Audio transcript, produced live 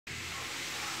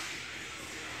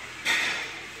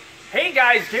Hey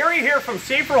guys, Gary here from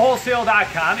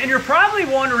SaferWholesale.com, and you're probably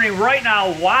wondering right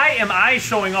now, why am I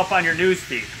showing up on your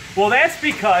newsfeed? Well, that's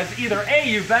because either A,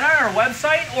 you've been on our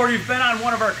website, or you've been on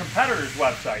one of our competitors'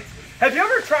 websites. Have you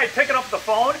ever tried picking up the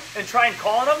phone and trying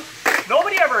calling them?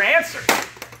 Nobody ever answers.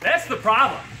 That's the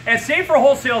problem. At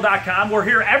SaferWholesale.com, we're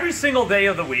here every single day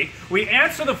of the week. We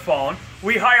answer the phone.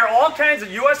 We hire all kinds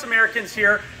of U.S. Americans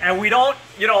here, and we don't,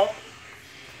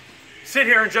 sit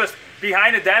here and just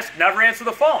behind a desk, never answer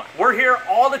the phone. We're here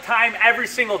all the time, every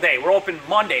single day. We're open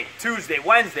Monday, Tuesday,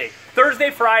 Wednesday,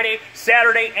 Thursday, Friday,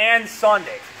 Saturday, and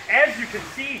Sunday. As you can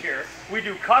see here, we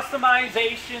do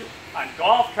customization on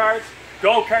golf carts,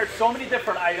 go-karts, so many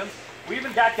different items. We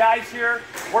even got guys here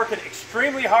working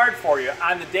extremely hard for you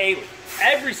on the daily.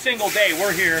 Every single day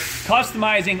we're here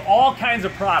customizing all kinds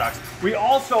of products. We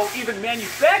also even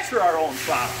manufacture our own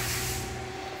products.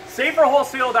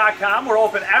 SaferWholesale.com, we're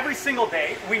open every single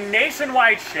day. We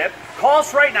nationwide ship. Call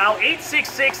us right now,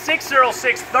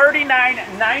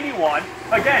 866-606-3991.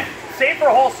 Again,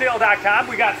 SaferWholesale.com,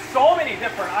 we got so many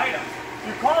different items.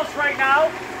 You call us right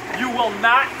now, you will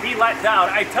not be let down.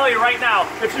 I tell you right now,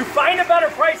 if you find a better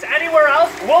price anywhere else,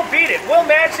 we'll beat it. We'll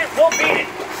match it, we'll beat it.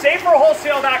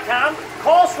 SaferWholesale.com,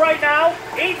 call us right now,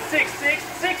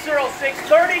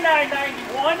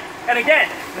 866-606-3991. And again,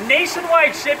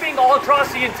 nationwide shipping all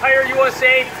across the entire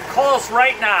USA. Call us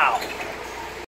right now.